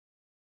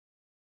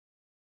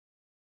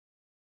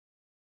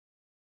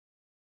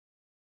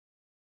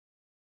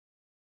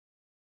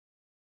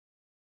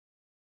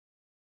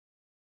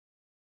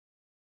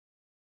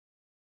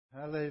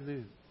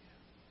Hallelujah.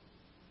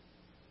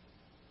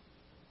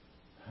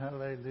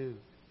 Hallelujah.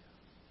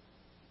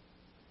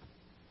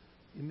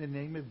 In the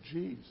name of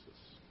Jesus,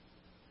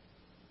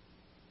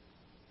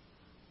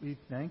 we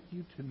thank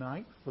you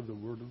tonight for the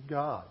Word of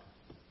God.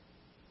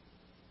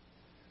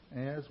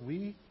 As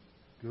we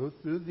go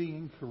through the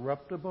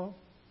incorruptible,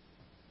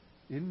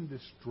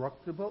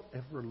 indestructible,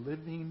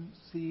 ever-living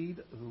seed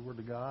of the Word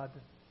of God,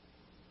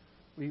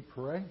 we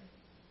pray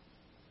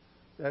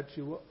that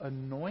you will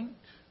anoint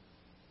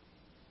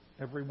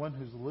everyone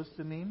who's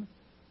listening,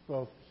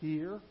 both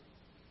here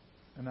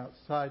and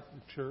outside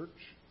the church,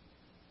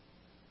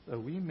 that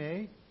we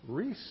may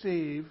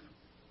receive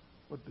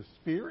what the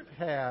Spirit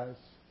has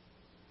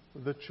for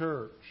the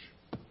church.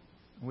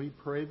 We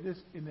pray this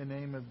in the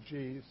name of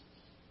Jesus.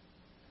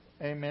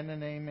 Amen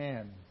and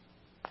amen.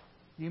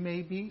 You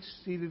may be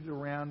seated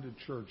around the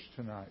church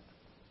tonight.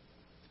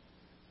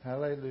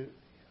 Hallelujah.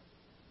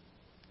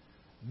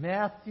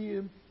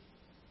 Matthew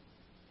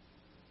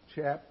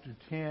chapter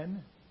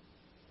 10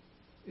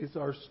 is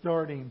our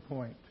starting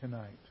point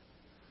tonight.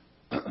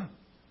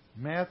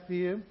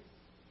 Matthew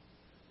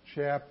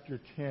chapter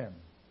 10.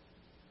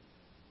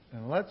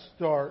 And let's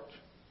start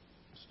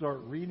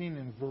reading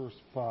in verse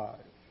 5.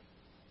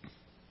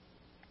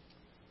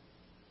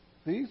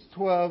 These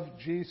 12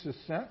 Jesus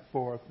sent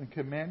forth and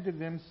commanded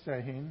them,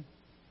 saying,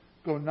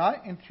 Go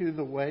not into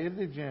the way of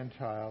the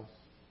Gentiles,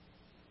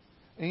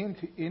 and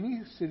into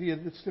any city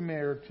of the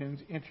Samaritans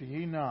enter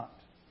ye not,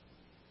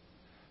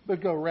 but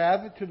go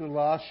rather to the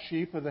lost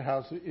sheep of the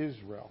house of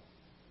Israel.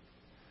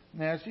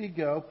 And as ye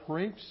go,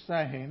 preach,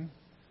 saying,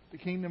 The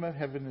kingdom of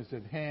heaven is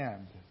at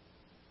hand.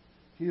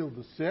 Heal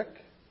the sick,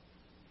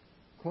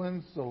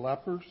 cleanse the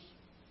lepers,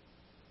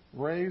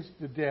 raise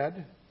the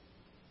dead,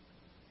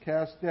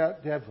 cast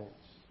out devils.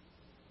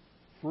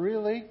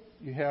 Freely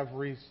you have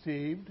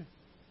received,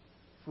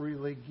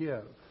 freely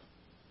give.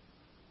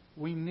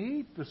 We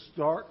need to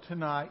start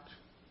tonight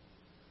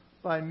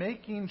by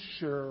making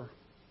sure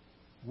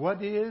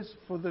what is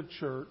for the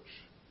church,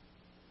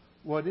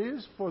 what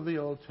is for the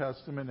Old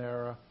Testament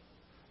era,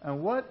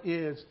 and what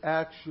is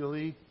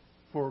actually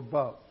for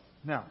both.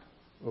 Now,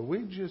 what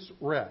we just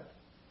read,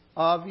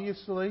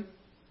 obviously,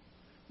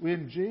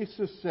 when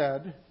Jesus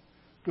said,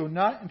 Go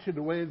not into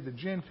the way of the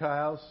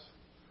Gentiles,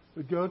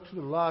 but go to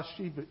the lost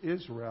sheep of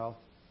Israel,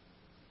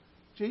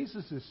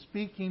 Jesus is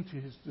speaking to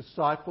his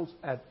disciples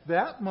at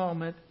that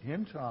moment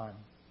in time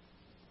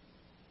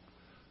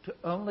to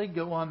only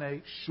go on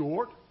a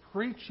short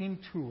preaching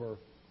tour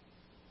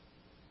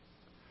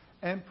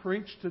and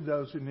preach to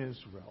those in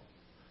Israel.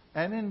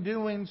 And in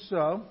doing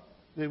so,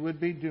 they would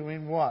be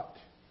doing what?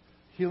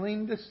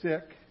 Healing the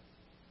sick,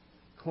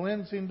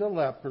 cleansing the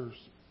lepers,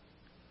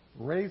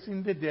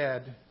 raising the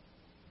dead,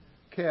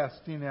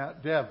 casting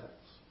out devils.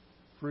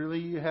 Freely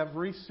you have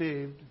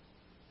received,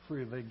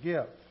 freely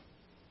give.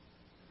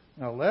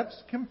 Now let's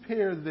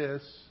compare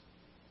this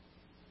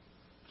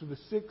to the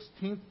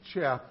 16th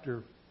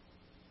chapter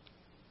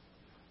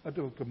of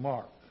the book of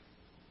Mark.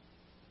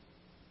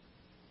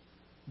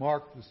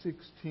 Mark, the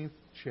 16th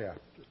chapter.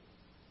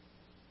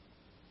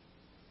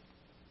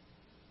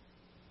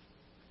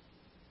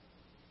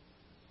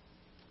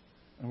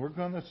 And we're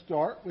going to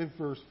start with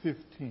verse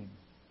 15.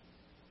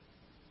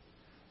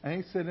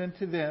 And he said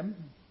unto them,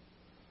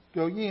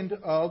 Go ye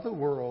into all the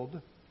world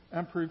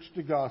and preach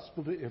the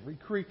gospel to every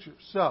creature.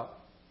 So,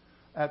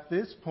 at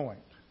this point,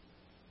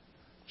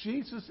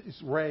 Jesus is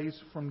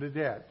raised from the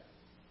dead.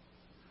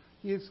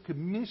 He is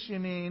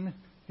commissioning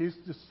his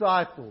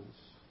disciples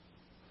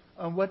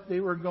on what they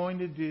were going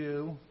to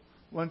do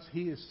once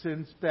he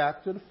ascends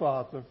back to the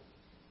Father,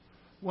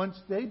 once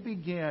they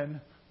begin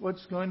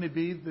what's going to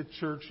be the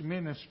church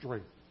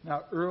ministry.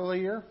 Now,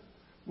 earlier,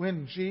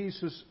 when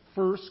Jesus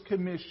first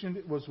commissioned,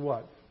 it was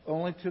what?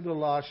 Only to the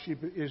lost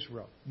sheep of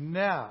Israel.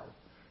 Now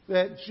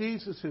that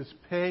Jesus has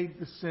paid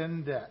the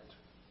sin debt,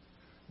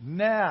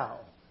 now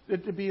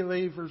that the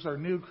believers are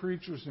new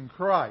creatures in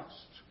Christ,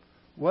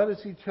 what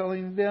is he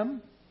telling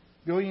them?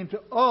 Going into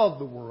all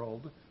the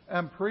world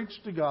and preach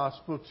the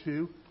gospel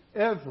to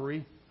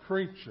every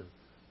creature.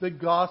 The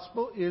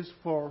gospel is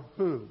for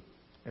who?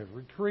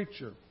 Every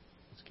creature.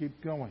 Let's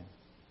keep going.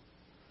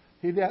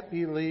 He that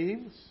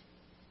believes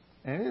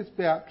and is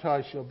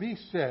baptized shall be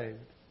saved,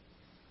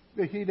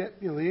 but he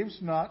that believes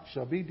not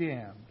shall be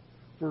damned.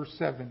 Verse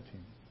 17.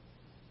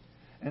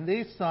 And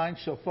these signs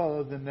shall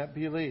follow them that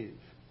believe.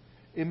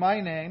 In my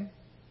name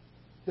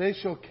they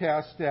shall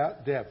cast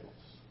out devils.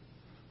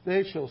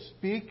 They shall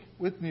speak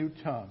with new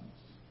tongues.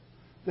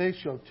 They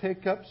shall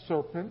take up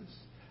serpents,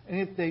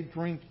 and if they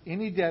drink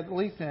any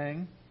deadly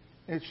thing,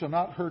 it shall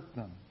not hurt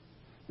them.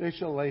 They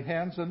shall lay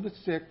hands on the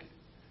sick,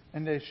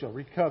 and they shall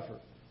recover.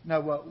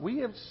 Now what we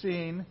have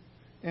seen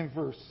in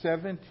verse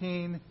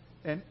 17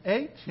 and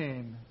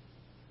 18,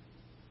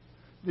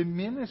 the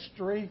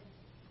ministry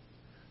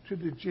to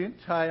the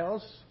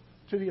Gentiles,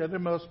 to the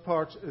uttermost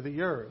parts of the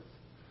earth,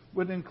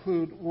 would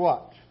include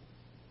what?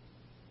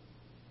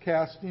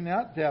 Casting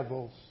out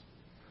devils,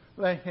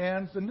 lay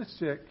hands on the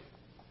sick,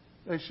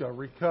 they shall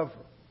recover.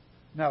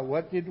 Now,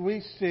 what did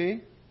we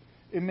see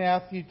In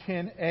Matthew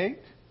 10:8,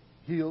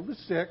 heal the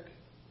sick,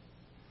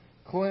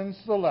 cleanse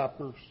the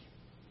lepers,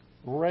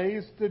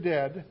 raise the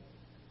dead,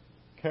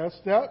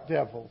 cast out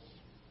devils.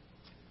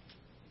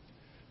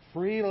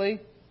 Freely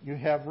you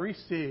have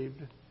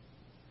received,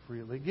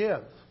 freely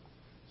give.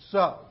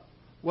 So,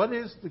 what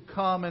is the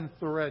common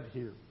thread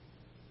here?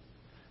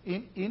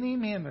 In any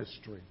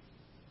ministry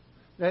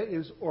that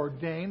is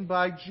ordained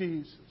by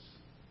Jesus,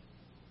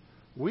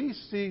 we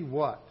see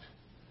what?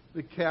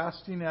 The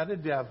casting out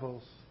of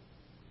devils,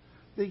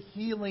 the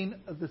healing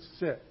of the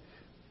sick.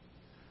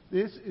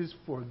 This is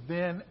for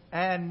then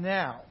and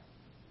now.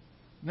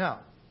 Now,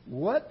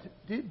 what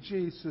did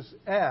Jesus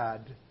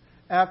add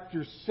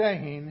after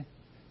saying,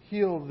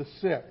 heal the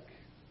sick?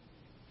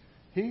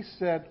 He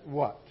said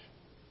what?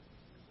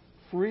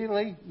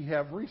 Freely you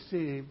have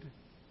received,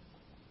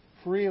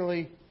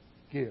 freely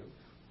give.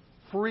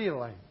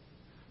 Freely.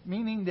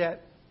 Meaning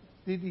that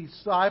the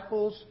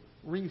disciples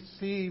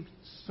received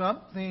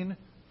something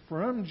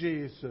from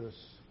Jesus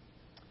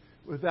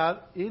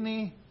without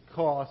any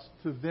cost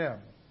to them.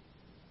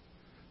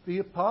 The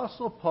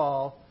Apostle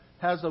Paul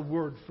has a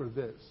word for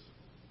this.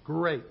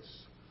 Grace.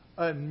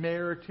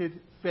 Unmerited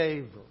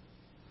favor.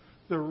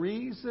 The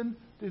reason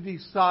the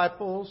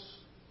disciples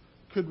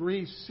could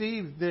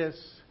receive this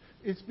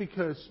is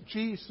because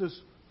Jesus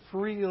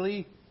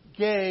freely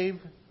gave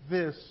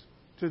this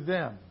to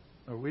them.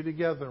 Are we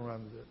together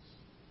on this?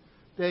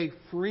 They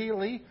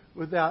freely,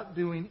 without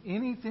doing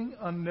anything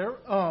on their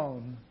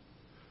own,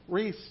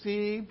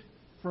 received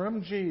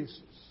from Jesus.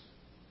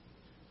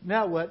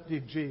 Now what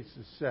did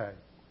Jesus say?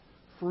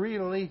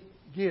 Freely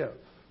give.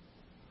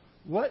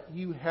 What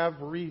you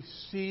have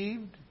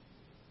received,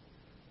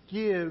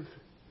 give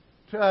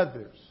to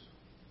others.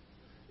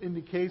 In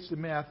the case of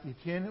Matthew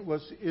 10, it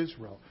was to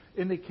Israel.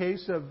 In the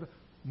case of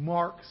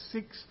Mark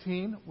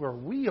 16, where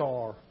we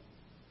are,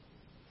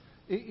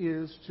 it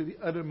is to the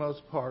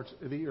uttermost parts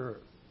of the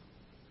earth.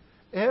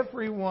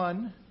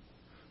 Everyone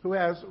who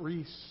has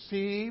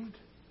received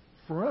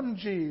from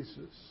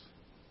Jesus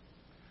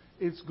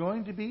is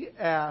going to be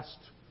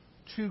asked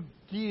to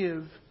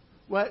give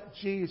what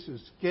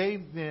Jesus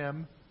gave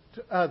them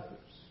to others.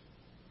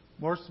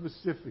 More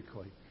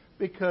specifically,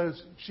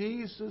 because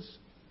Jesus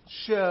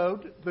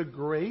showed the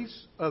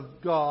grace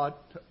of God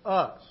to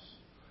us,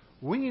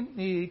 we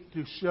need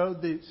to show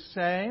the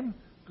same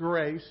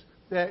grace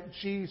that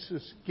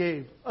Jesus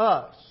gave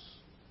us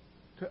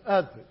to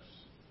others.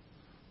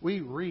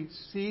 We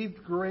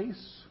received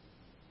grace.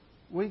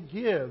 We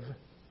give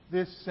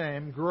this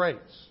same grace.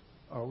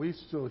 Are we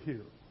still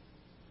here?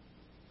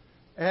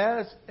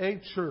 As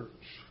a church,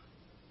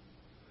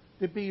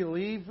 the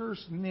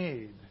believers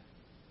need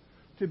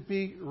to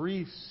be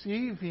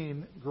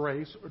receiving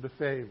grace or the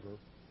favor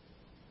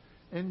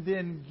and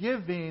then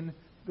giving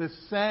the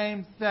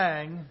same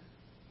thing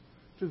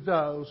to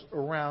those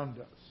around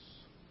us.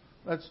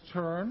 Let's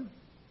turn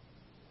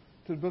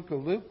to the book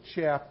of Luke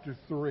chapter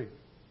 3.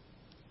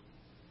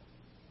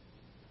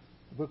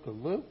 The book of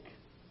Luke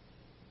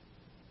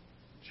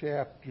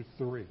chapter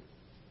 3.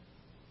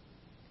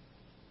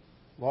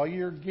 While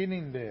you're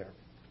getting there,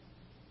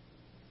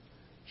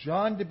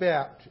 John the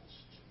Baptist,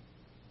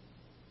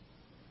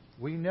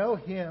 we know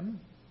him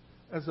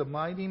as a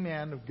mighty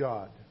man of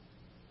God.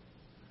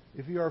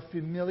 If you are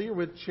familiar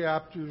with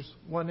chapters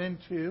 1 and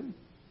 2,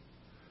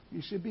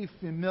 you should be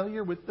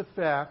familiar with the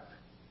fact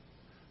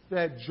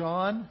that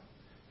John,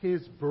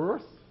 his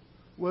birth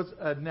was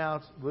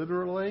announced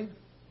literally,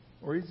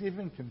 or his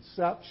even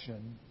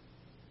conception,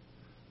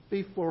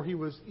 before he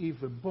was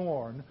even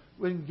born,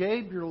 when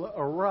Gabriel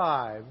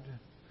arrived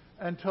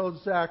and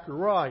told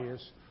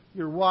Zacharias,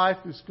 your wife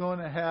is going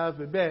to have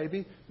a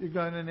baby, you're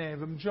going to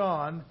name him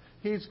John,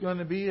 he's going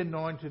to be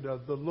anointed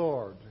of the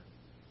Lord.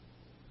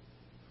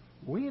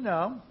 We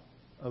know,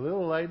 a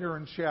little later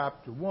in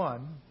chapter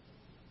 1,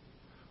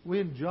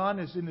 when John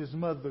is in his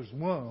mother's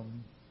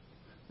womb,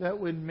 that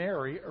when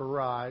Mary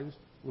arrives,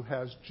 who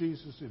has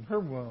Jesus in her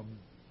womb,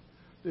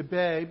 the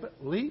babe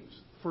leaps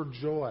for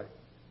joy.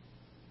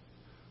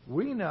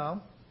 We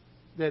know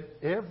that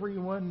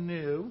everyone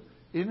knew,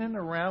 in and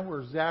around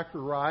where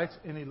Zacharias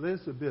and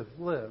Elizabeth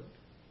lived,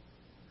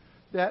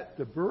 that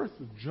the birth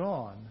of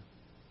John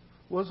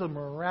was a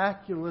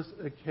miraculous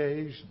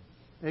occasion.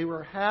 They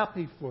were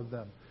happy for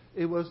them.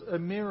 It was a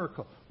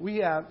miracle. We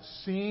have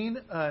seen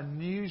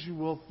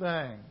unusual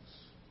things.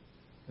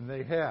 And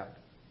they had.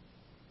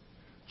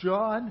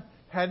 John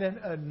had an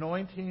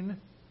anointing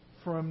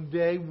from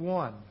day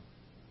one.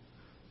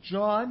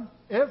 John,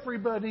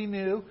 everybody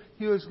knew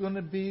he was going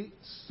to be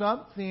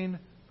something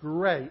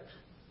great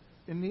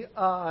in the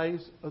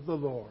eyes of the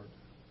Lord.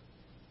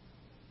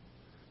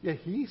 Yet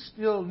he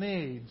still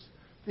needs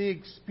the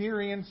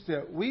experience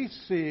that we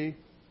see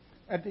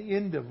at the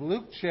end of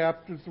Luke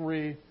chapter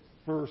 3,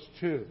 verse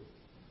 2,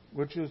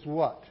 which is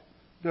what?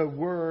 The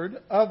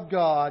word of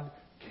God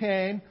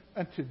came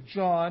unto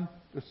John,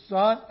 the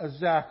son of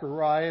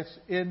Zacharias,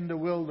 in the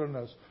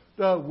wilderness.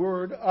 The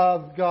word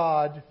of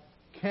God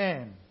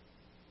came.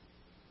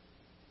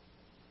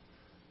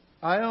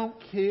 I don't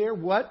care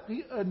what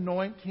the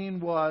anointing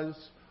was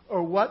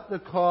or what the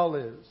call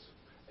is.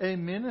 A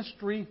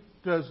ministry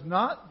does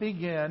not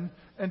begin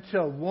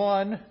until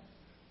one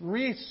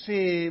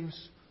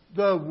receives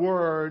the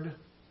Word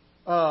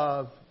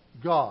of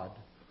God.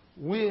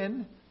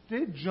 When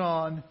did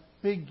John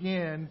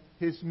begin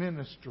his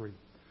ministry?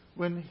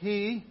 When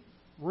he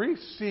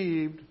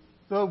received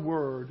the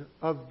Word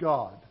of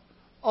God.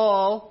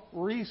 All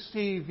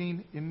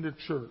receiving in the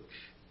church.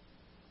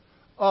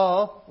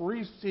 All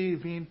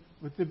receiving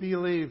with the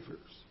believers.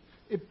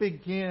 It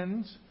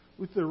begins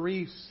with the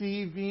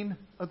receiving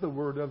of the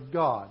Word of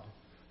God.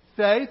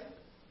 Faith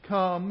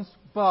comes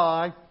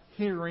by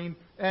hearing,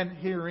 and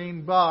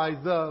hearing by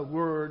the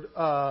Word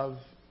of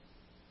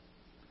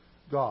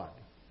God.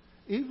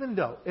 Even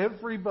though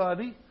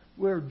everybody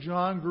where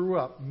John grew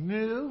up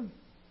knew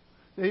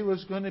that he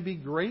was going to be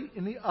great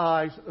in the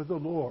eyes of the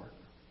Lord,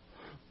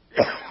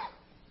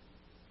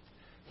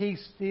 he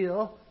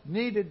still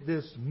needed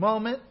this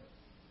moment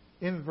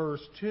in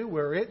verse 2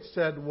 where it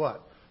said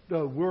what?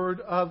 The Word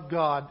of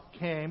God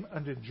came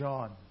unto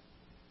John.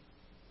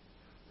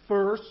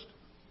 First,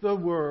 the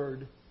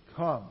Word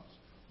comes.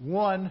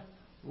 One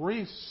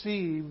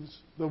receives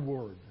the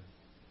Word.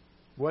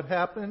 What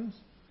happens?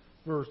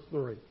 Verse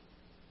 3.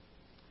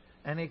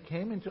 And he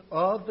came into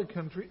all the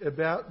country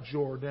about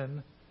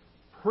Jordan,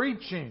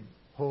 preaching.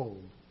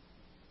 Hold.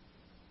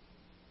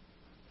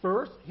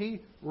 First, he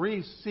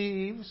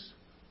receives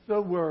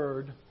the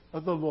Word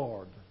of the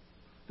Lord.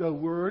 The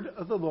Word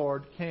of the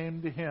Lord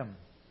came to him.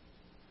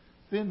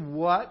 Then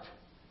what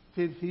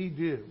did he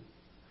do?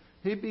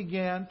 He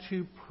began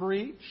to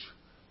preach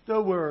the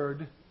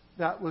Word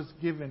that was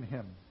given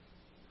him.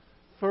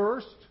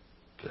 First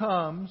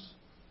comes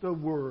the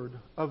Word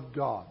of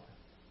God.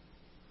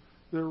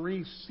 The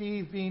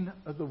receiving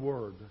of the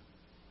Word.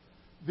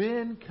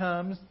 Then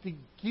comes the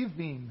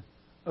giving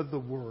of the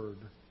Word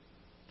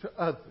to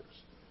others.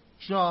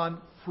 John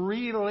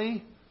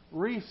freely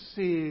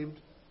received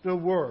the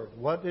Word.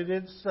 What did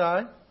it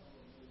say?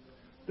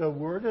 The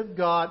Word of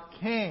God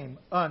came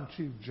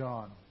unto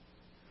John.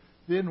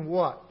 Then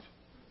what?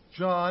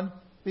 John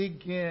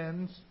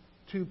begins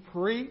to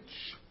preach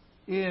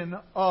in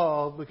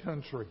all the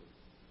country.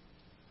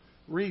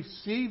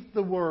 Receive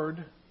the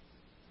Word,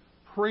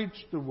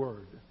 preach the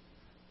Word.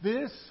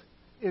 This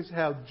is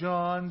how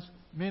John's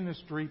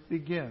ministry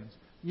begins.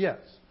 Yes,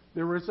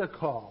 there is a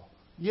call.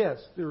 Yes,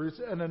 there is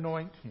an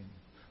anointing.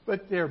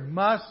 But there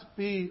must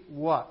be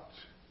what?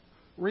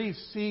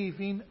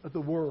 Receiving of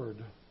the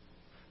Word.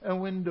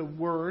 And when the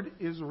Word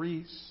is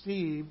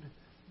received,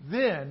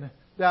 then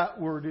that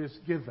Word is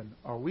given.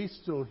 Are we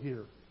still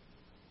here?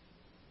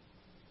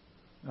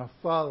 Now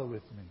follow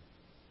with me.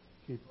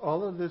 Keep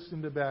all of this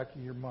in the back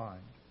of your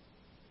mind.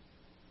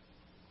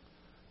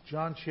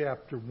 John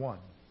chapter 1.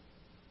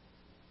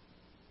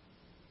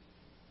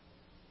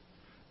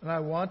 And I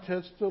want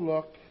us to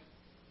look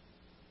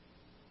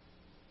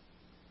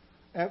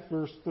at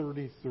verse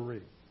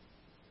 33.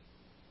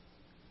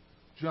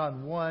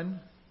 John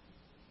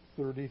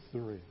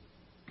 1:33.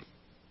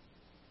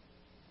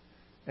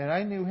 And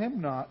I knew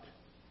him not,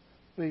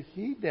 but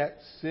he that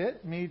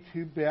sent me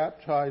to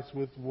baptize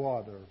with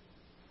water,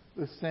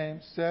 the same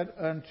said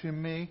unto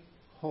me,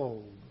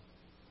 Hold.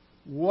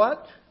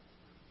 What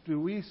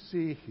do we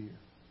see here?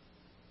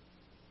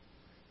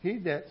 He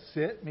that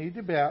sent me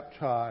to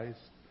baptize,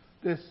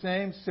 the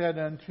same said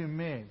unto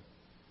me.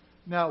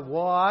 Now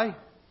why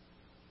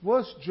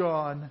was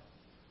John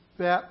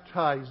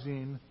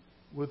baptizing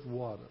with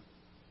water?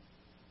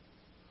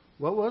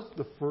 What was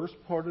the first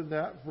part of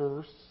that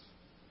verse?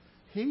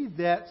 He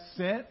that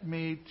sent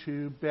me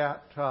to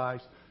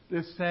baptize,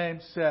 the same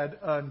said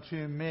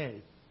unto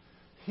me.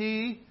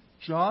 He,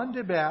 John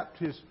the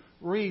Baptist,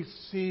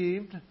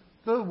 received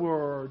the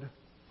Word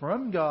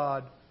from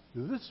God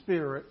through the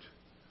Spirit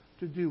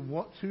to do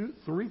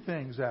three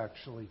things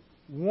actually.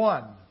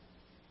 One,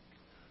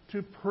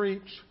 to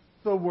preach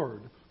the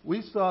Word.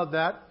 We saw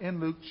that in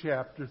Luke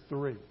chapter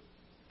 3.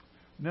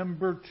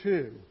 Number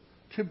 2,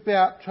 to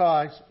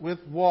baptize with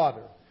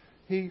water.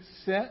 He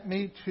sent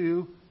me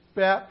to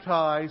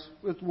baptize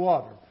with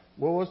water.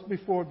 What was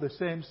before? The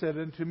same said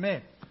unto me.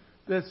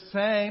 The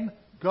same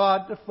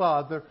God the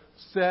Father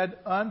said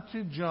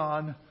unto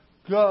John,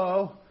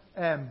 Go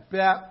and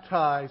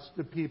baptize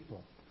the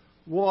people.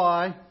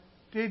 Why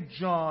did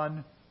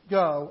John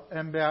go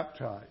and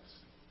baptize?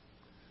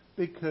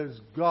 Because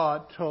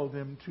God told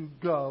him to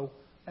go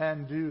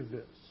and do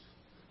this.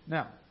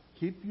 Now,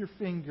 keep your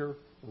finger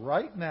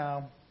right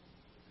now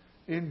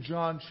in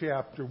John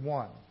chapter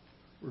 1.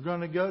 We're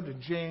going to go to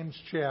James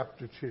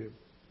chapter 2.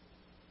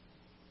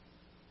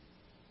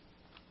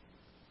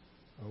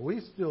 Are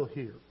we still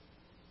here?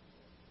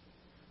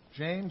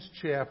 James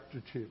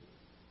chapter 2.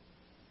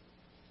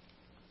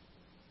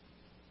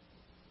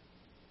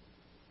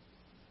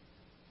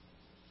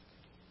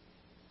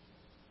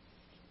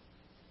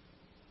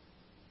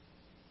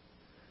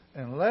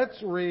 And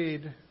let's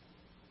read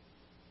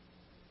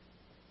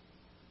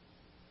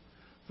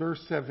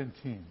verse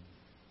 17.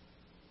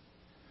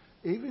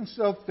 Even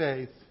so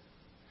faith,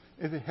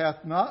 if it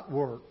hath not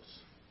works,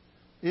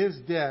 is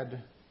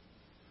dead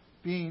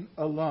being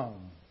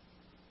alone.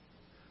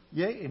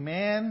 Yea, a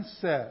man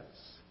says,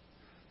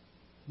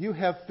 you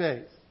have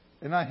faith,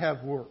 and I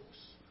have works.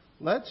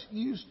 Let's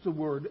use the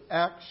word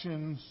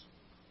actions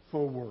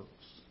for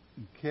works.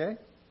 Okay?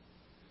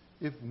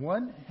 If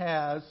one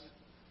has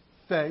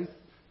faith,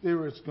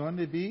 there is going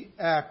to be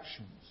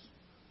actions.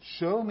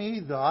 Show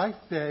me thy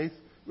faith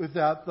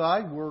without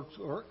thy works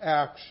or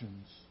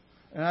actions,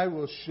 and I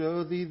will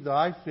show thee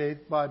thy faith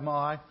by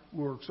my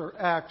works or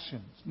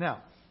actions.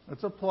 Now,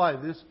 let's apply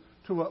this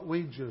to what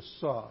we just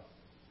saw.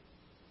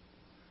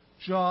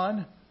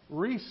 John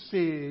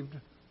received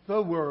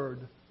the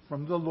word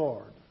from the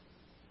Lord.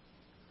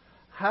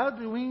 How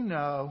do we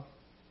know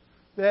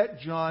that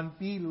John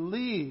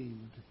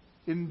believed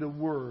in the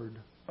word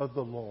of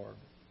the Lord?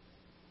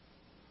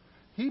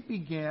 He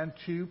began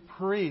to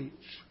preach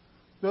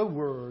the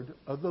word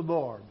of the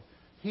Lord.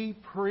 He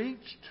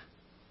preached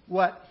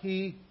what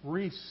he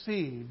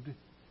received,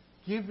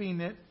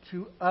 giving it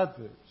to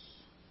others.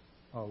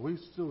 Are we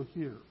still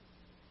here?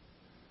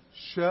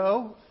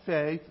 Show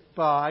faith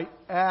by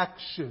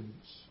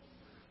actions.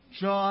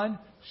 John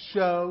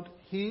showed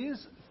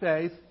his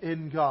faith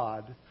in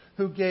God,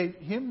 who gave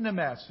him the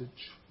message,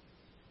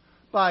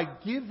 by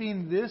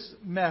giving this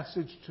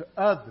message to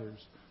others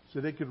so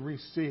they could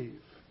receive.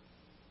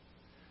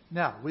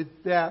 Now,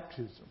 with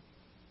baptism,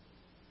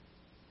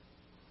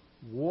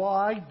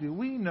 why do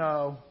we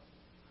know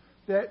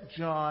that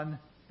John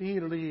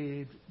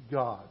believed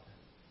God?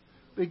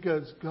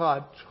 Because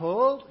God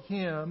told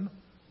him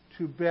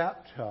to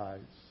baptize,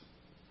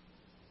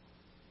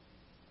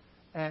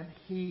 and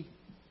he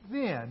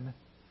then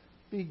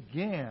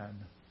began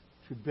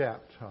to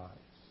baptize.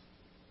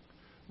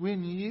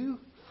 When you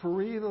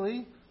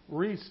freely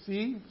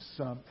receive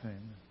something,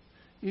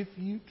 if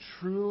you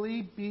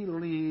truly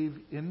believe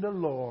in the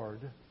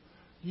Lord,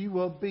 you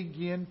will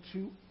begin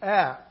to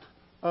act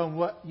on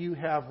what you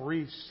have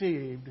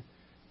received,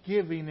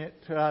 giving it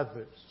to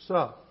others.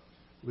 So,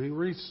 we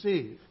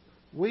receive.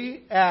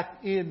 We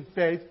act in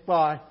faith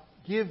by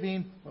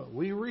giving what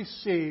we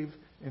receive,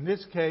 in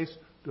this case,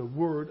 the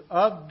Word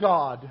of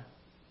God.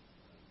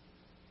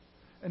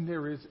 And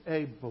there is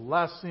a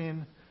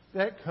blessing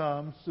that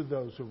comes to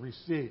those who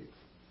receive.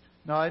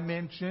 Now, I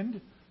mentioned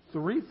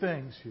 3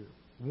 things here.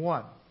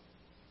 1,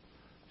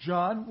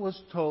 John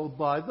was told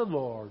by the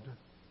Lord,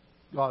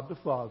 God the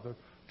Father,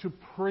 to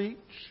preach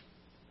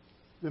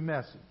the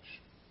message.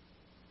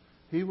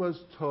 He was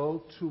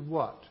told to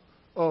what?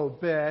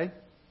 Obey,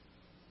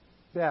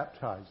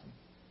 baptizing.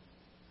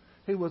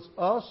 He was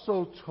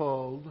also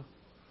told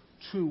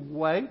to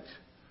wait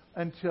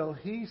until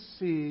he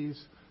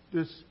sees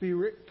the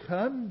Spirit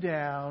come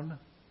down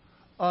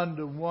on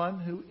the one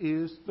who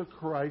is the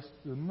Christ,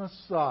 the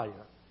Messiah.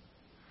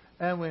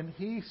 And when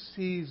he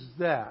sees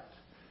that,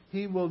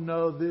 he will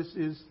know this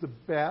is the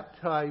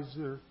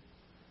baptizer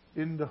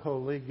in the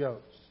Holy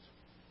Ghost.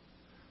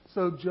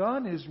 So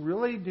John is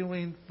really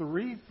doing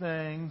 3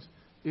 things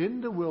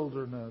in the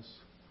wilderness,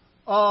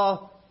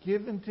 all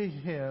given to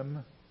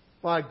him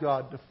by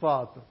God the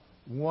Father.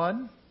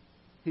 1,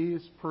 he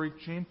is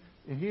preaching,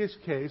 in his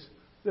case,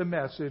 the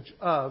message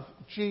of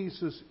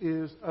Jesus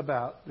is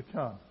about to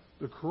come.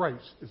 The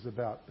Christ is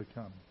about to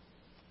come.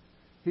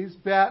 His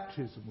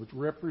baptism, which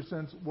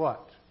represents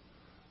what?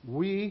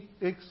 We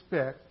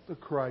expect the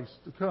Christ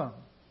to come.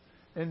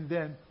 And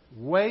then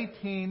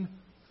waiting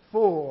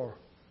for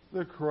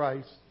the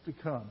Christ to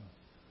come.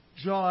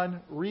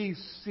 John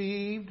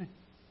received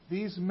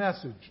these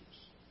messages.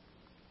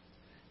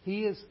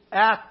 He is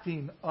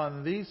acting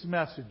on these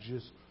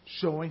messages,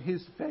 showing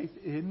his faith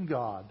in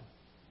God.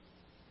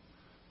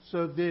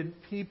 So then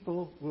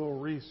people will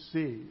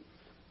receive.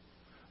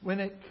 When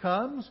it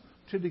comes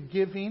to the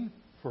giving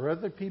for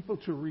other people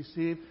to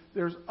receive,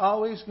 there's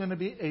always going to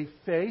be a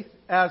faith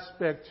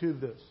aspect to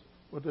this.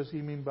 What does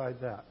he mean by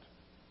that?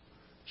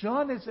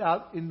 John is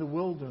out in the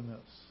wilderness.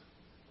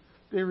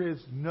 There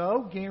is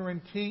no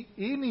guarantee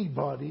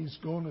anybody's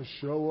going to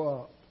show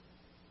up.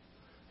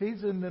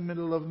 He's in the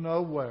middle of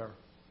nowhere.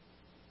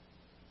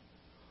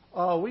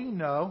 All we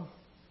know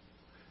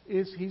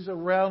is he's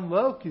around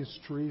locust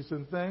trees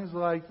and things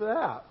like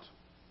that.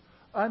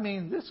 I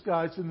mean, this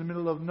guy's in the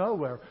middle of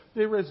nowhere.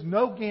 There is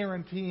no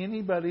guarantee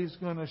anybody's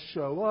going to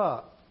show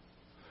up.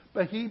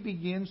 But he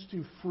begins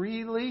to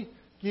freely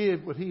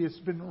give what he has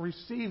been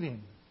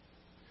receiving.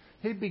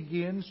 He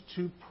begins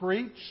to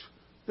preach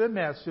the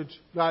message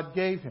God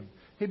gave him.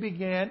 He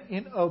began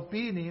in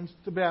obedience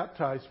to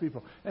baptize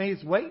people. And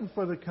he's waiting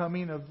for the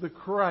coming of the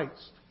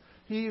Christ.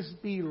 He is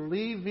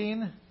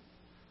believing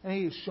and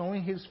he is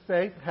showing his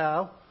faith.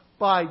 How?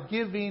 By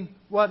giving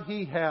what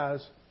he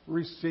has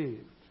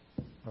received.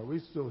 Are we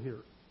still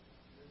here?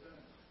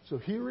 So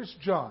here is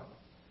John.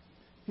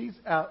 He's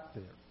out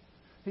there.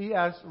 He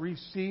has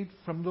received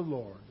from the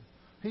Lord.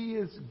 He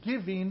is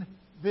giving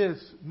this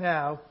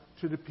now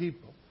to the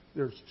people.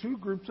 There's 2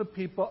 groups of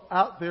people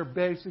out there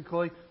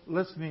basically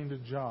listening to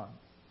John.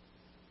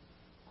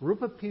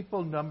 Group of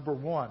people number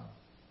 1.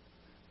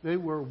 They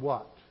were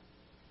what?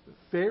 The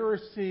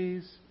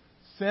Pharisees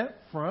sent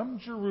from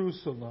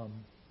Jerusalem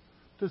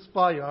to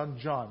spy on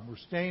John. We're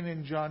staying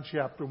in John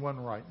chapter 1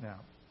 right now.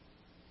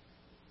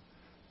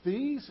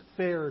 These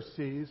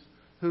Pharisees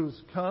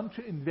who's come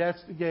to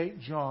investigate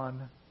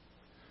John,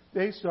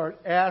 they start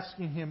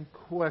asking him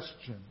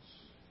questions.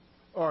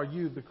 Are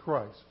you the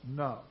Christ?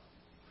 No.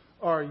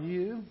 Are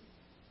you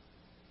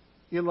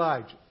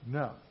Elijah?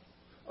 No.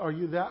 Are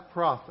you that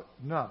prophet?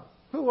 No.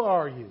 Who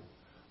are you?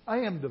 I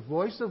am the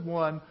voice of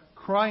one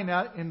crying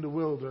out in the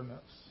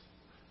wilderness.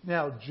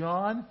 Now,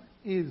 John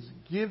is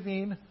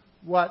giving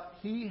what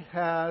he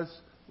has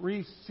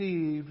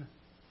received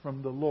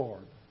from the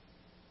Lord.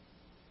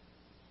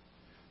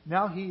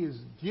 Now he is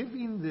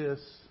giving this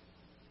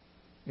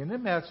in a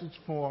message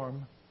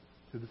form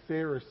to the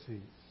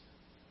Pharisees.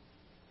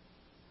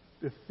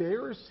 The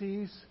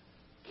Pharisees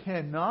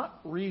cannot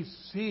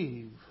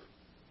receive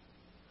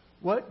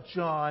what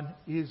John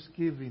is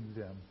giving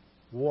them.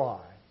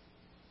 Why?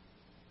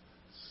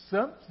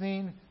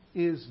 Something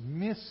is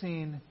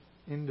missing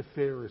in the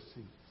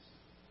Pharisees.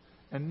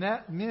 And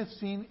that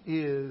missing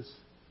is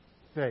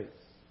faith.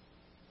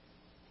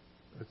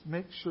 Let's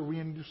make sure we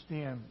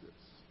understand this.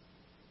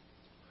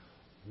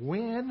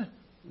 When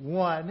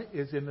one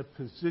is in a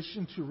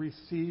position to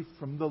receive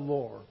from the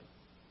Lord,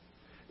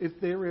 if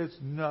there is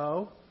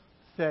no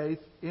faith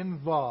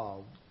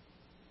involved,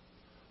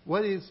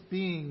 what is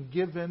being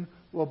given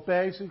will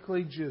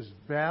basically just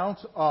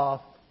bounce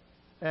off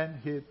and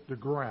hit the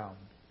ground.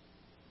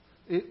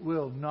 It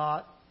will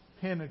not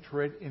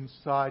penetrate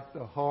inside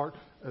the heart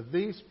of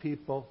these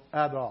people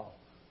at all.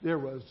 There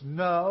was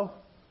no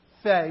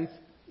faith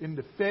in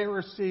the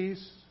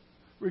Pharisees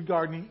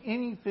regarding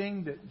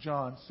anything that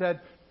John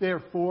said.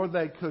 Therefore,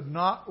 they could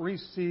not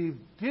receive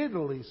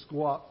diddly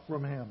squat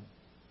from him.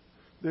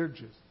 They're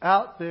just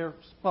out there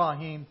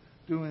spying,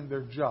 doing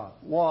their job.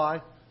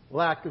 Why?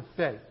 Lack of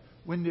faith.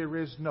 When there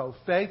is no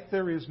faith,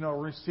 there is no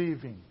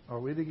receiving. Are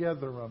we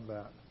together on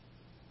that?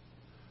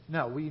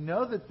 Now, we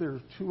know that there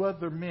are two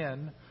other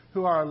men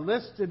who are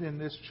listed in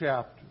this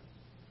chapter.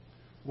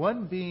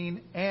 One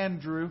being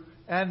Andrew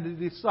and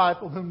the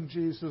disciple whom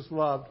Jesus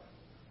loved,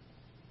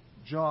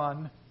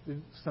 John, the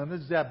son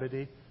of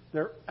Zebedee.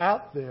 They're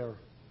out there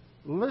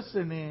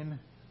listening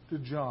to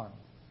John.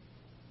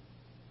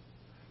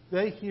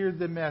 They hear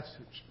the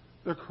message.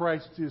 The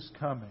Christ is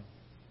coming.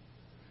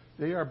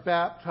 They are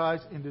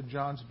baptized into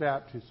John's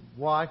baptism.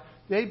 Why?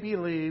 They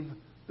believe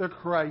the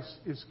Christ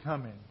is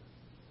coming.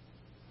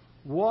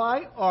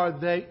 Why are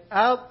they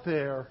out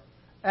there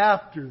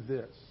after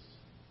this?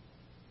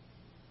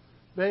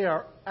 They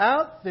are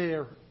out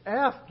there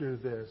after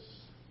this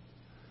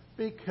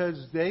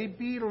because they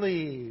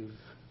believe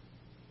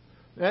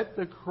that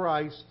the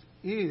Christ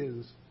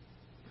is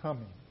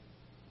coming.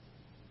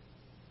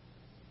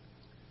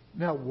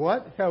 Now,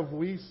 what have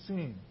we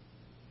seen?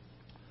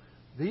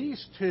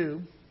 These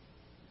two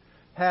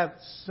have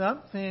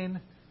something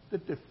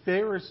that the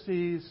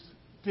Pharisees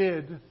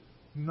did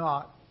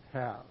not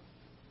have.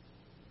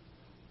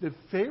 The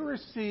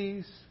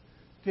Pharisees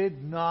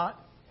did not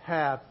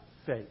have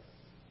faith.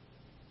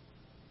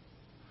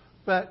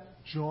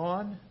 But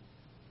John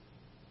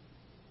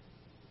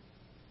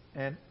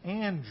and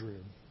Andrew,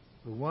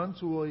 the ones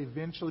who will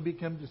eventually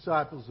become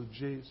disciples of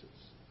Jesus,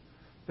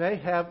 they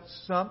have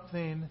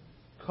something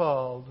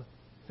called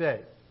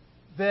faith.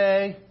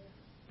 They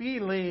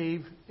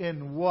believe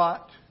in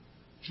what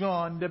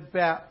John the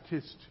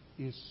Baptist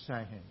is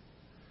saying.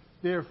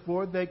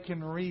 Therefore, they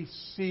can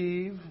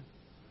receive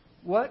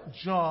what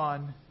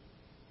John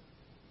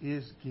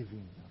is giving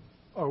them.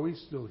 Are we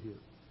still here?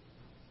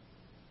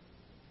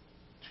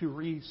 To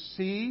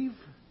receive,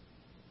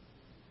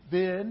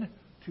 then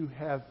to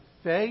have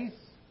faith,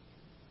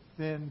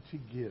 then to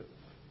give.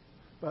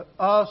 But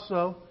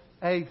also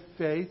a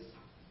faith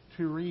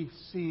to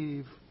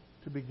receive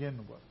to begin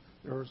with.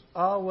 There is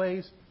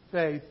always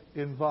faith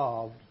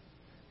involved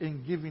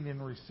in giving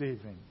and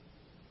receiving.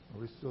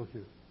 Are we still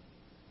here?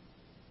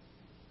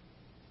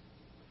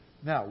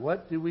 Now,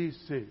 what do we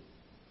see?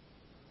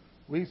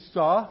 We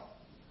saw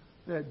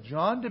that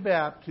John the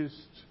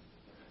Baptist,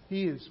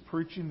 he is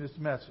preaching this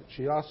message.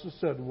 He also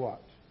said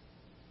what?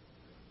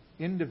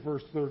 Into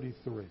verse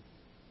 33.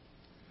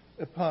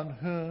 Upon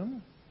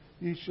whom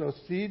ye shall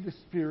see the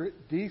Spirit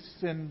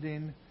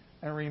descending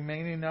and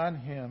remaining on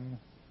him,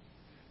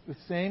 the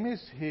same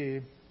is he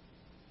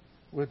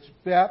which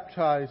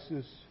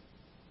baptizes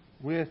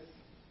with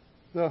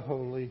the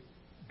Holy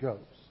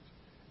Ghost.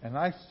 And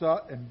I saw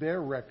and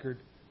bear record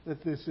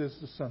that this is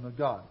the Son of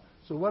God.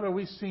 So what are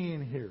we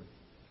seeing here?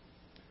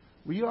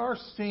 We are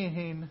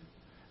seeing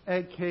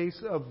a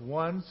case of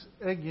once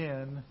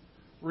again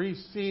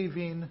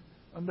receiving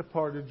on the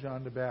part of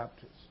John the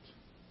Baptist.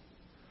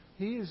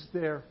 He is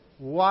there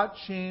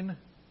watching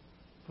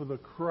for the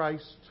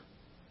Christ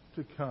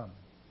to come.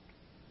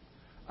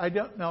 I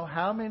don't know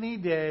how many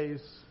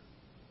days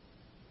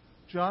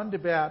John the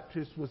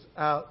Baptist was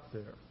out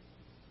there.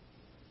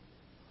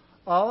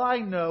 All I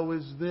know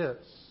is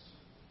this,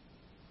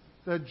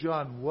 that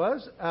John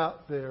was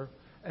out there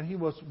and he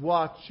was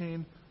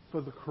watching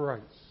for the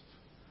Christ.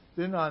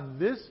 Then on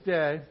this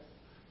day,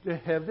 the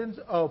heavens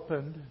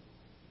opened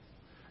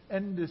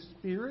and the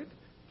Spirit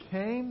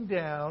came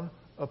down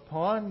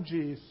upon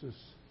Jesus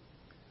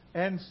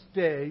and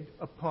stayed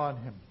upon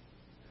him.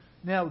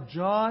 Now,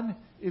 John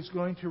is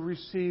going to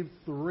receive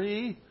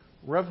 3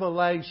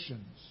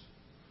 revelations.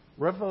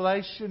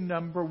 Revelation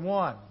number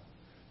 1.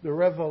 The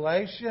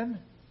revelation,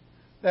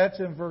 that's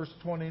in verse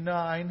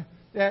 29,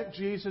 that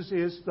Jesus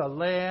is the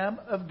Lamb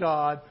of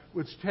God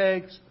which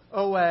takes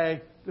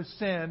away the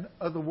sin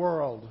of the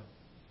world.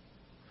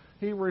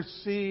 He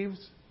receives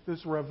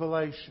this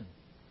revelation.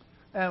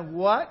 And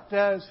what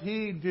does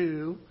he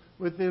do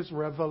with this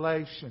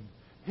revelation?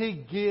 He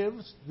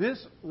gives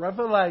this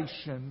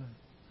revelation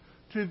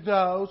to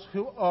those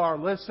who are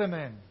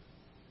listening.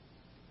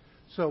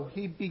 So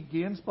he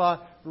begins by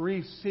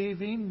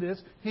receiving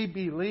this. He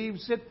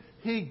believes it.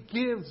 He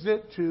gives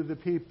it to the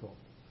people.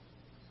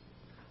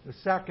 The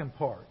second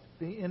part,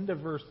 the end of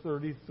verse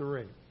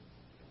 33.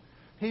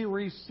 He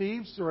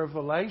receives the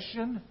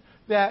revelation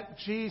that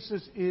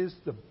Jesus is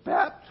the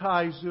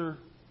baptizer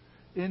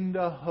in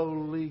the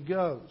Holy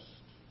Ghost.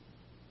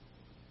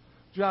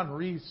 John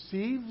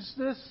receives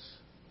this.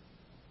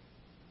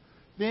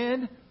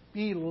 Then,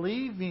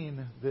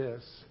 believing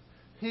this,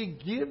 he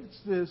gives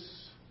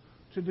this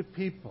to the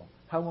people.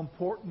 How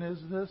important is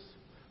this?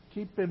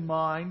 Keep in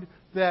mind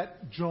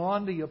that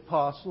John the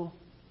Apostle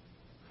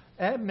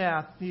and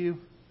Matthew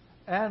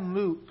and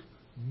Luke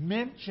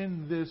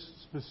mention this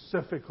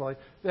specifically,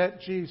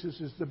 that Jesus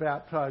is the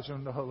baptizer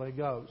in the Holy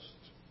Ghost.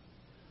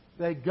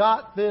 They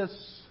got this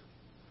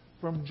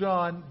from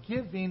John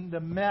giving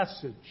the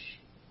message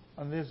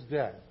on this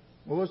day.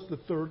 What was the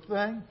third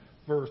thing?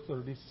 Verse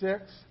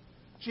 36.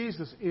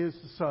 Jesus is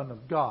the Son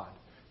of God.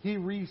 He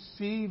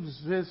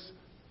receives this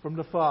from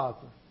the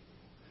Father.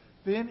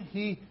 Then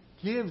he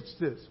gives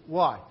this.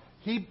 Why?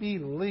 He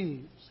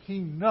believes, he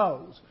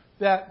knows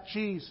that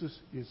Jesus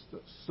is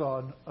the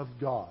Son of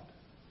God.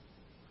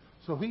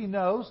 So he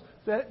knows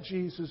that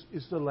Jesus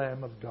is the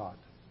Lamb of God.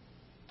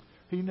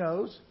 He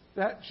knows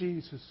that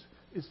Jesus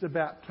is the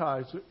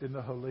baptizer in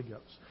the Holy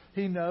Ghost.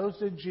 He knows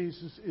that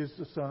Jesus is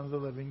the Son of the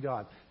living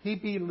God. He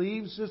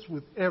believes this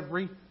with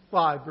every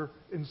fiber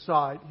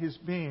inside his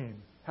being.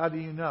 How do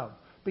you know?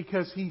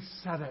 Because he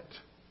said it.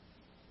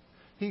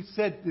 He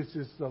said this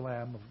is the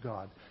Lamb of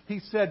God.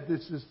 He said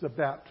this is the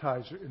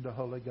baptizer in the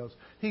Holy Ghost.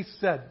 He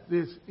said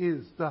this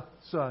is the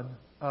Son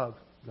of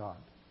God.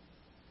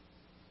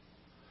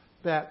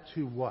 Back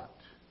to what?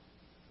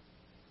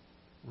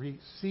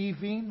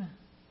 Receiving,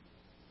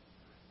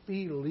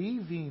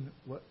 believing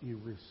what you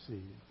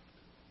received,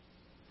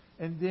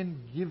 and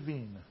then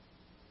giving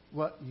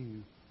what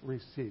you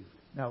received.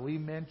 Now, we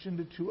mentioned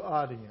the 2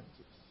 audiences.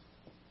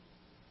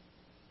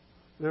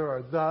 There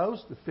are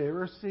those, the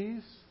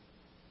Pharisees,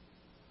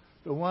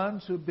 the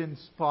ones who've been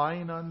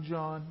spying on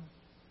John,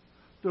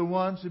 the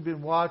ones who've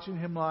been watching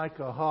him like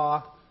a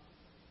hawk.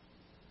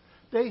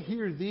 They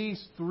hear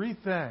these 3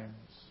 things.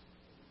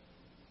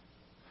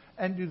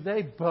 And do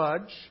they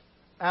budge?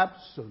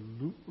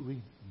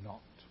 Absolutely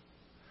not.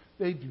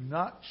 They do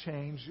not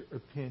change their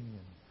opinion.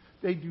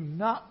 They do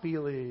not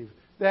believe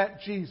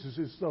that Jesus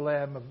is the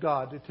Lamb of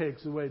God that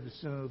takes away the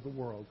sin of the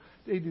world.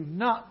 They do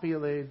not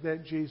believe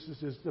that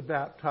Jesus is the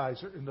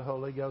baptizer in the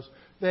Holy Ghost.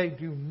 They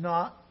do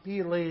not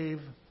believe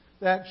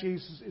that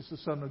Jesus is the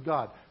Son of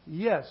God.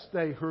 Yes,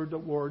 they heard the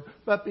word,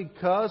 but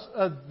because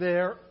of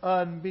their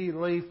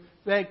unbelief,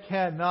 they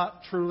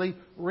cannot truly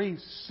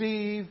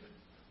receive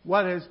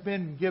what has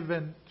been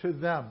given to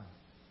them.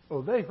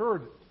 Oh, they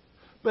heard it,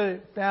 but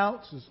it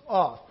bounces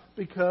off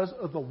because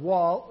of the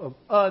wall of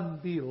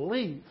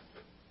unbelief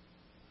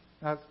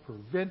that's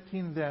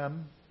preventing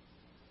them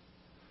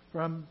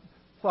from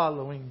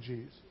following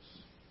Jesus.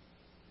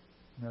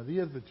 Now,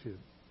 the other 2,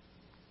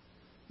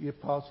 the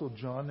Apostle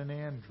John and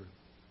Andrew,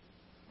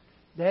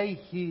 they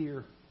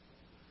hear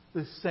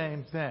the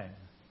same thing.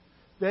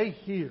 They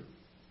hear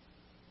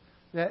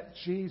that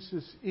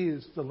Jesus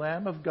is the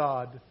Lamb of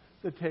God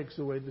that takes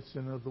away the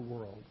sin of the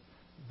world.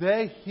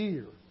 They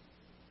hear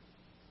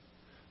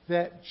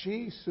that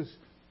Jesus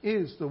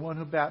is the one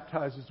who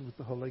baptizes with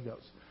the Holy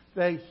Ghost.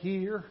 They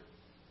hear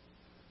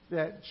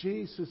that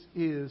Jesus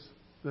is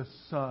the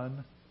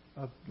Son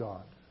of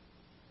God.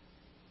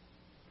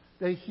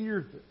 They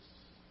hear this.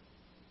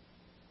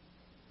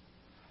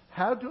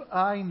 How do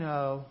I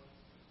know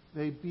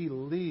they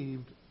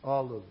believed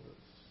all of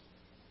this?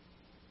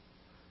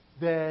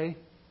 They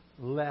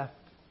left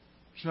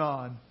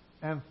John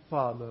and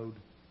followed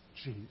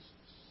Jesus.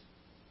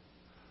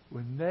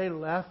 When they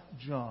left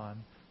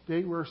John,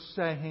 they were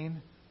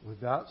saying,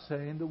 without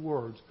saying the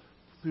words,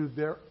 through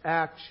their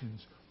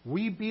actions,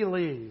 we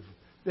believe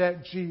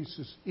that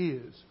Jesus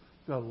is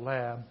the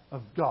Lamb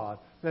of God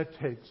that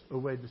takes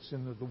away the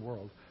sin of the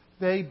world.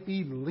 They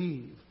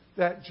believe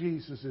that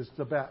Jesus is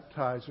the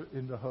baptizer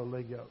in the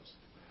Holy Ghost.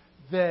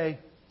 They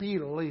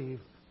believe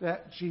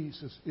that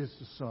Jesus is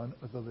the Son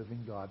of the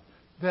living God.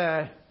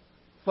 They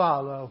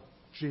follow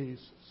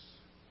Jesus.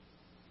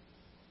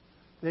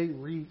 They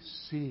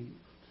received.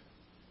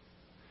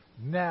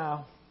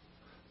 Now,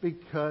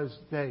 because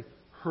they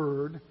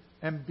heard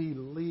and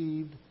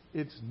believed,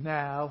 it's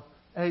now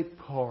a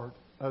part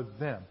of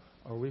them.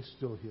 Are we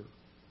still here?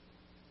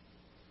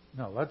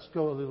 Now, let's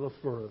go a little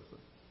further.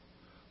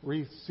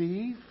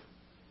 Receive,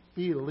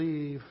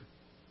 believe,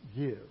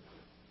 give.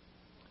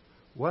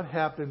 What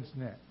happens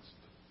next?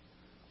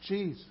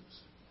 Jesus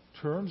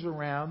turns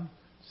around,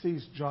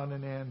 sees John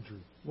and Andrew.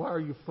 Why are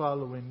you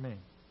following me?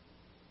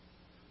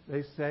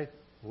 They say,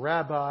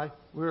 Rabbi,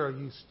 where are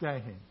you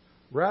staying?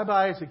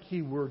 Rabbi is a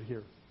key word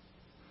here,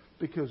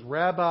 because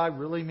rabbi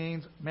really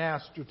means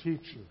master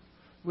teacher,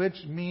 which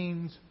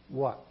means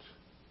what?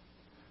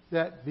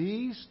 That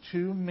these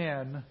two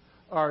men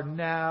are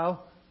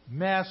now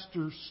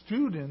master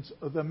students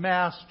of the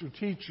master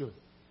teacher.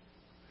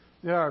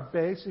 They are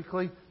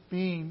basically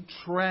being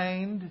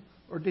trained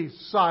or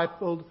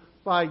discipled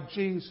by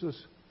Jesus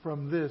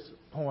from this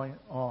point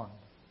on.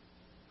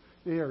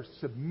 They are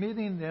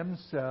submitting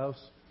themselves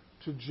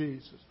to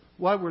Jesus.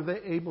 Why were they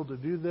able to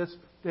do this?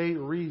 They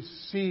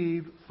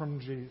received from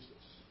Jesus.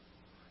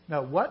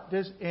 Now, what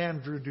does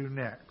Andrew do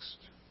next?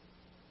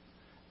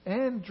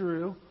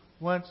 Andrew,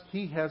 once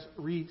he has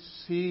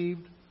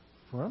received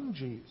from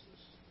Jesus,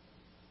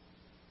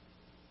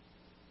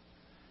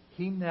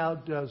 he now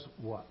does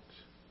what?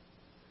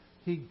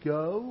 He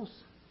goes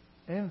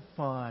and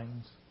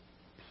finds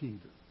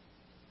Peter,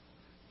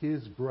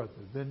 his brother,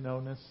 then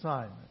known as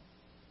Simon.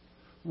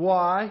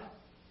 Why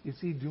is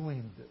he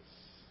doing this?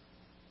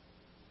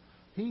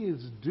 He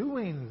is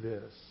doing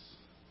this,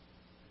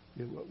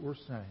 is what we're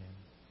saying,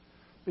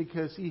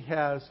 because he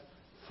has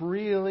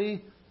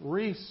freely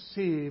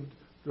received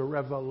the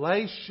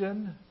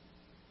revelation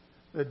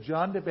that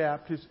John the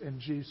Baptist and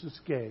Jesus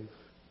gave.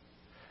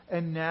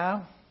 And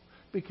now,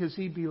 because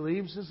he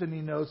believes this and he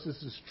knows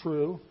this is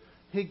true,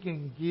 he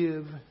can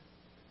give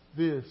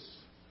this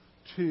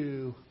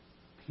to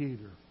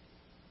Peter.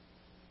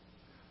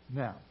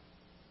 Now,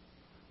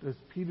 does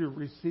Peter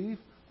receive?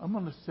 I'm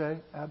going to say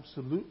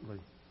absolutely.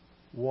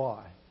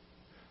 Why?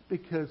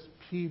 Because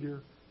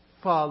Peter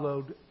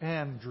followed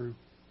Andrew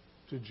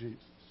to Jesus.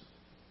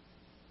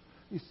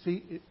 You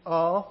see, it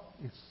all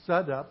is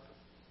set up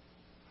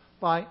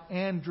by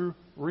Andrew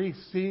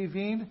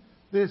receiving,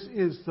 this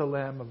is the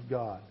Lamb of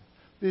God.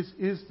 This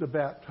is the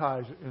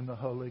baptizer in the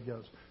Holy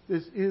Ghost.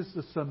 This is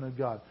the Son of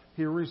God.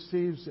 He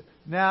receives it.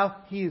 Now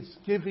he is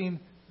giving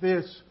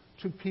this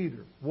to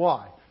Peter.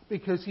 Why?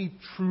 Because he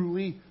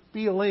truly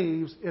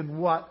believes in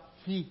what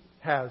he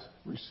has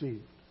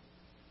received.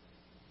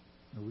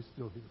 Are we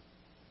still here?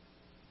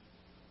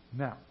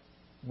 Now,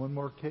 one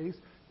more case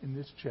in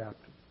this chapter.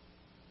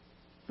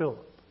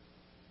 Philip.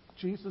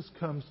 Jesus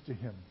comes to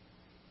him.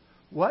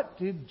 What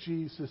did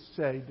Jesus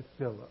say to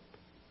Philip?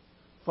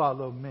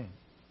 Follow me.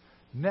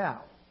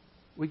 Now,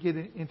 we get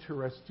an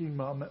interesting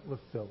moment with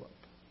Philip.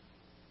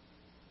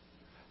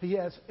 He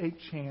has a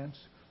chance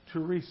to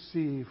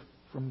receive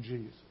from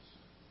Jesus.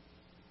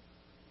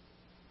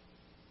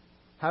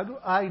 How do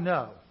I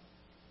know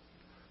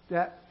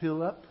that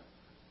Philip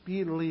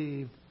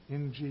believed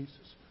in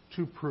Jesus?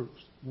 Two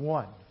proofs.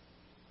 One,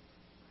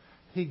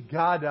 he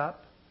got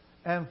up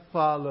and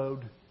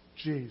followed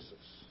Jesus.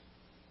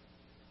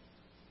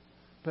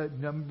 But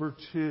number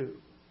two,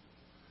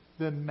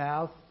 the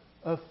mouth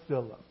of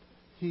Philip.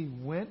 He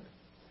went,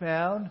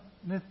 found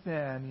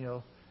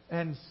Nathanael,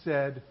 and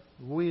said,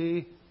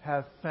 we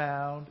have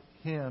found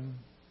him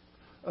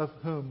of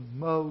whom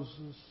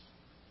Moses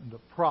and the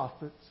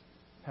prophets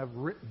have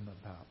written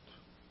about.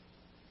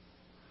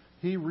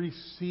 He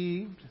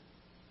received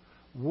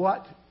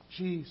what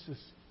Jesus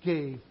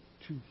gave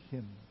to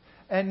him.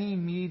 And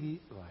immediately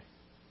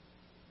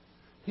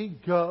he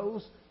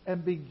goes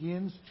and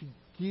begins to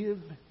give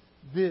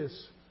this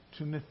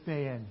to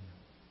Nathanael.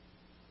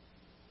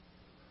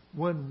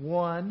 When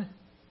one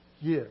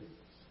gives,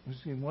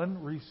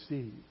 one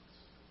receives,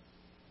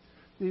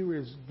 there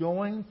is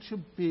going to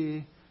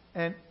be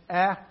an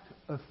act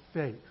of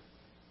faith.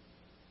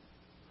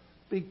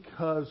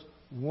 Because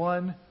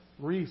one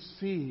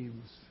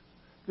receives,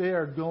 they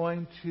are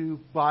going to,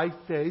 by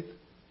faith,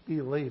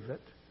 believe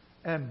it,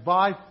 and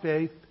by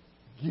faith,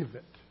 give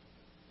it.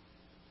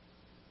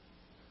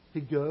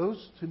 He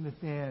goes to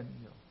Nathanael.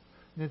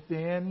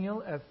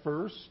 Nathanael, at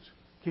first,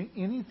 can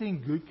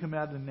anything good come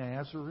out of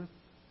Nazareth?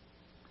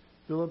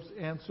 Philip's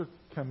answer,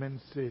 come and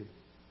see.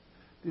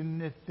 Then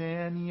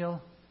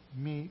Nathanael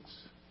meets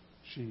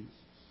Jesus.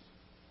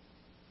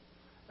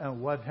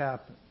 And what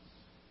happens?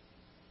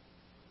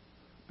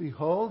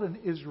 Behold, an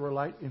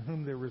Israelite in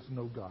whom there is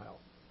no guile.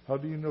 How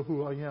do you know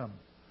who I am?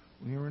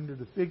 When you were under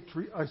the fig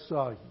tree, I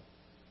saw you.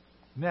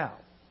 Now,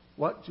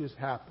 what just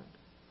happened?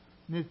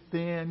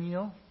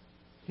 Nathanael,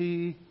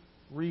 he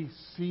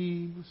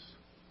receives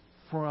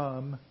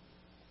from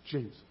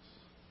Jesus.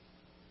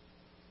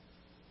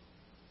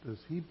 Does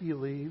he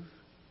believe?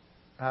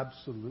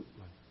 Absolutely.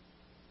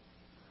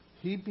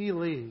 He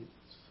believes.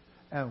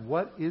 And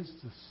what is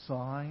the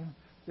sign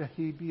that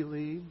he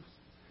believes?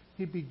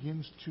 He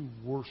begins to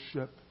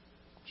worship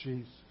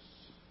Jesus.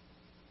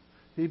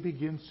 He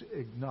begins to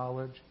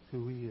acknowledge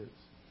who he is.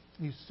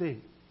 You see,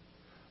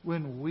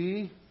 when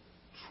we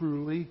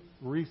truly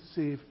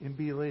receive and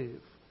believe,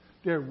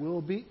 there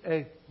will be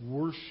a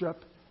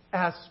worship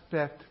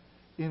aspect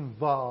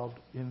involved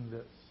in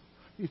this.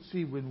 You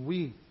see, when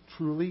we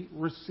truly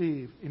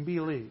receive and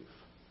believe,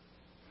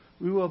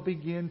 we will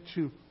begin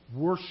to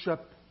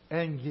worship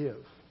and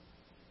give.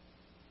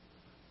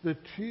 The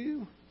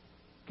two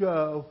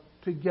go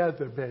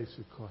together,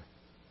 basically.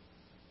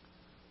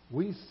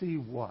 We see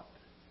what?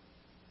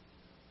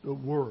 The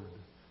Word.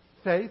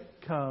 Faith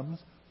comes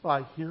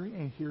by hearing,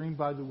 and hearing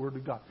by the Word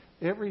of God.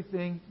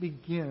 Everything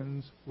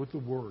begins with the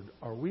Word.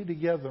 Are we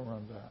together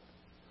on that?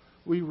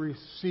 We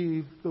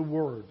receive the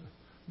Word.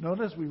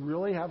 Notice we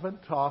really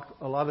haven't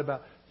talked a lot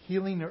about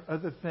healing or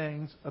other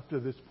things up to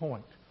this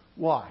point.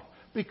 Why?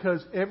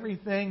 Because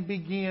everything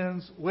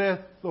begins with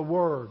the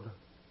Word.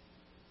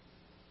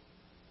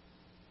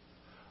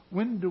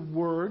 When the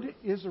Word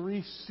is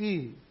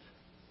received,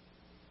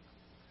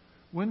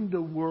 when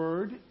the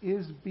Word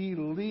is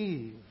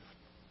believed,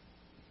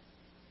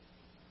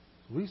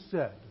 we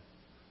said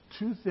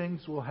two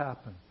things will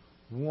happen.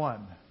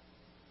 One,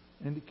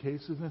 in the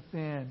case of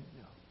Nathanael,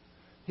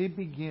 he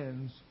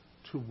begins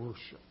to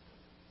worship.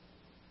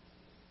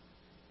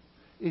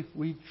 If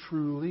we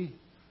truly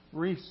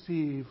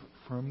receive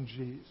from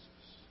Jesus,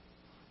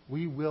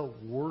 we will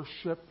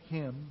worship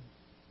Him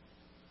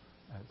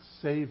as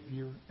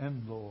Savior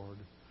and Lord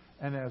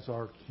and as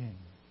our King.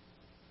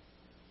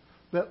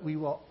 But we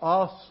will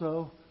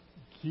also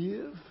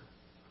give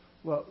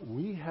what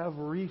we have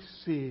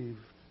received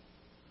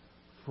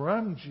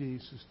from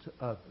Jesus to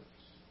others.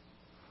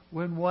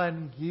 When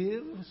one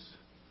gives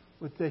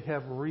what they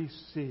have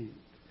received,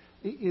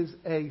 it is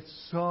a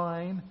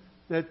sign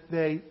that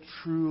they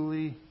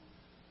truly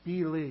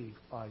believe.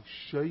 I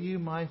show you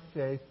my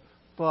faith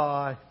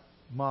by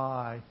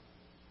my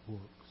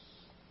works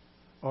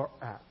or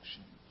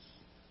actions.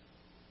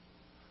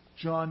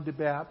 John the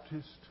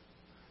Baptist,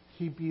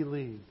 he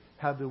believed.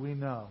 How do we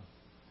know?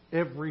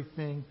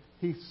 Everything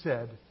he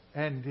said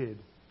and did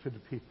to the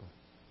people.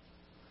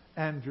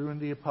 Andrew and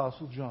the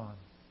Apostle John,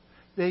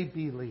 they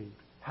believed.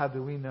 How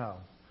do we know?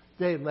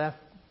 They left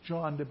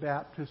John the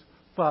Baptist,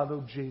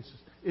 followed Jesus.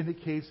 In the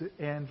case of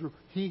Andrew,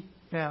 he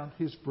found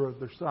his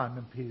brother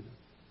Simon Peter.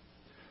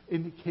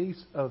 In the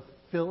case of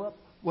Philip,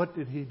 what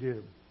did he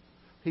do?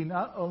 He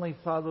not only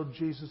followed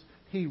Jesus,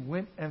 he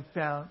went and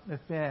found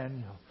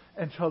Nathanael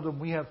and told him,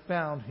 we have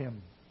found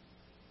him.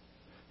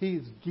 He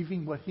is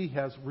giving what he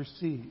has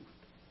received.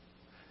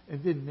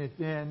 And then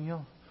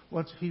Nathanael,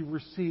 once he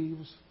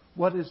receives,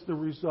 what is the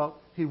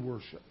result? He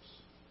worships.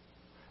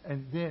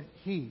 And then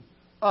he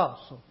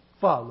also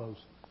follows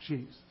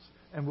Jesus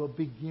and will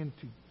begin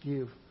to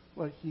give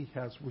what he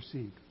has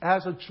received.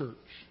 As a church,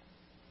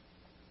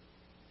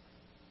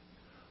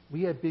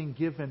 we have been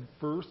given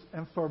first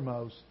and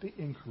foremost the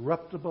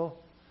incorruptible,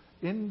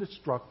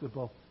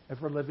 indestructible,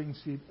 ever-living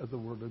seed of the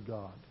Word of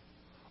God.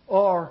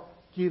 Our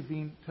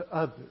giving to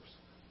others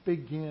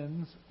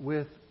begins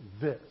with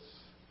this: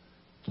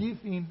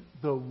 giving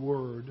the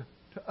Word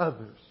to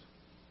others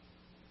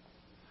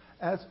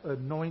as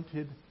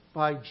anointed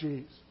by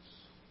Jesus.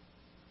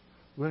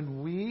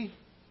 When we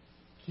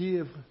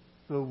give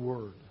the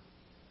Word,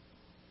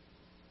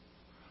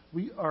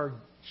 we are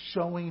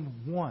showing,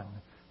 one,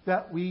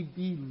 that we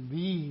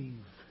believe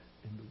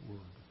in the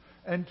Word,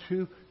 and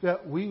two,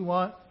 that we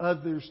want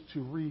others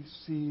to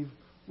receive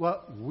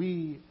what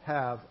we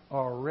have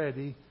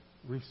already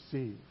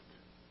received.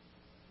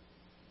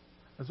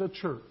 As a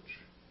church,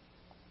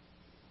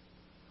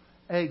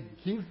 a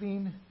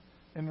giving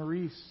and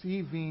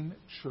receiving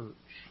church,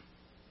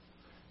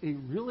 it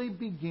really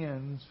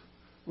begins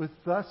with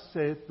thus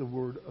saith the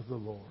word of the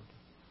Lord.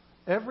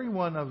 Every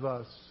one of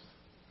us,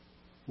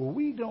 well,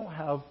 we don't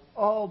have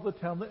all the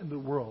talent in the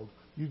world.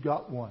 You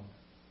got one.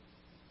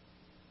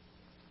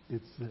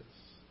 It's this.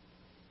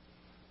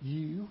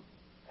 You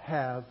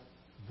have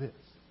this.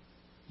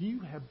 You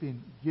have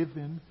been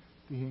given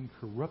the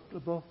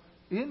incorruptible,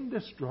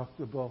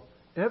 indestructible,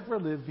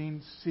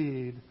 ever-living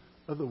seed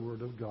of the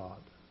Word of God.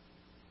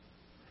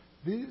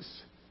 This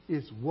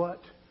is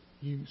what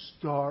you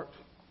start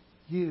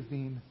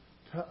giving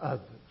to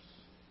others.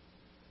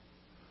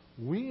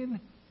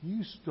 When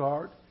you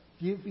start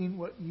giving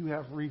what you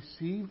have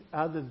received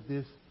out of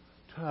this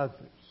to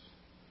others,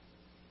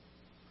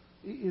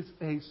 it is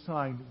a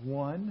sign,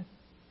 one,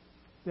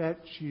 that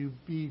you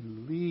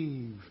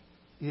believe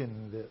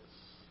in this,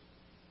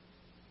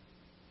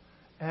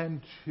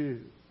 and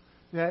two,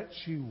 that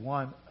you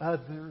want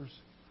others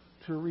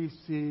to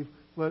receive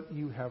what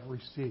you have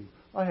received.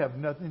 I have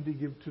nothing to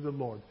give to the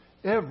Lord.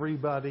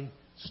 Everybody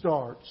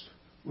starts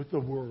with the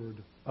Word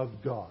of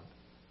God.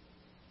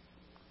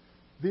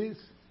 This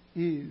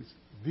is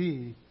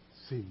the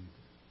seed.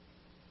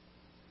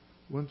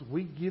 Once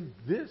we give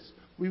this,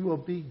 we will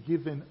be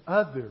given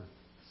other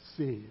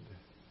seed.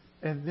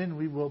 And then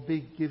we will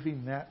be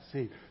giving that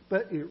seed.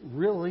 But it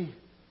really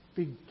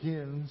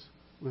begins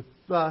with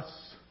thus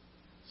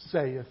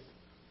saith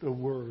the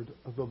word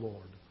of the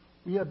Lord.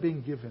 We have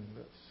been given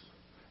this.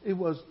 It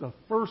was the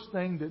first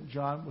thing that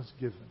John was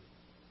given.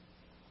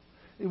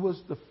 It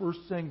was the first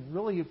thing,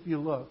 really, if you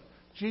look,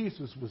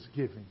 Jesus was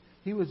giving.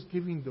 He was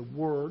giving the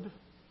word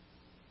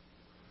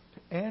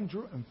to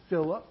Andrew and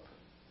Philip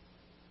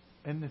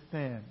and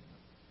Nathaniel.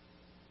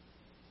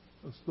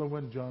 Let's throw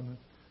in John and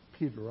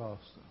Peter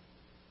also.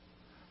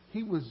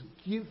 He was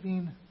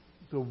giving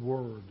the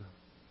Word.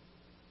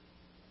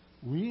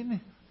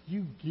 When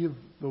you give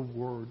the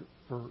Word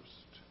first,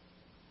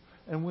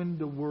 and when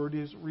the Word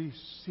is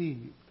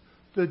received,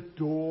 the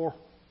door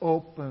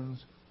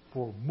opens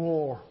for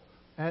more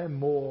and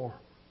more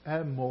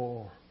and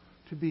more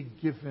to be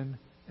given,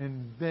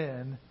 and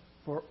then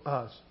for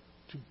us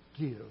to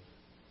give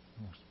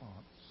in response.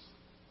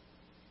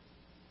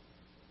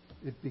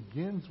 It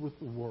begins with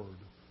the Word.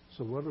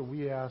 So what are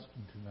we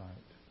asking tonight?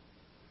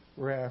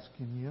 We're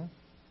asking you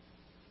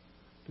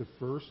to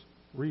first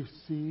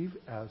receive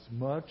as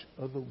much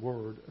of the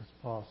Word as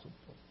possible.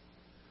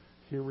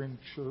 Here in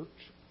church,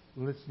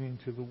 listening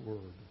to the Word.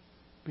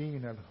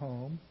 Being at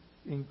home,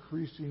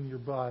 increasing your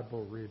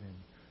Bible reading.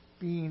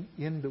 Being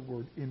in the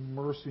Word,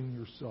 immersing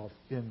yourself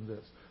in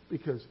this.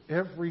 Because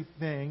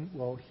everything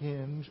will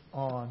hinge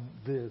on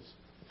this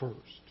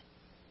first.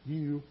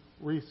 You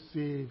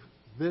receive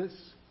this,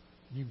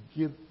 you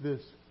give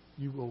this,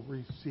 you will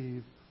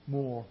receive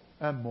more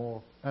and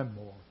more and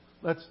more.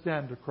 Let's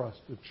stand across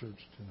the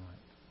church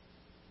tonight.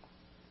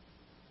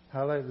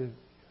 Hallelujah.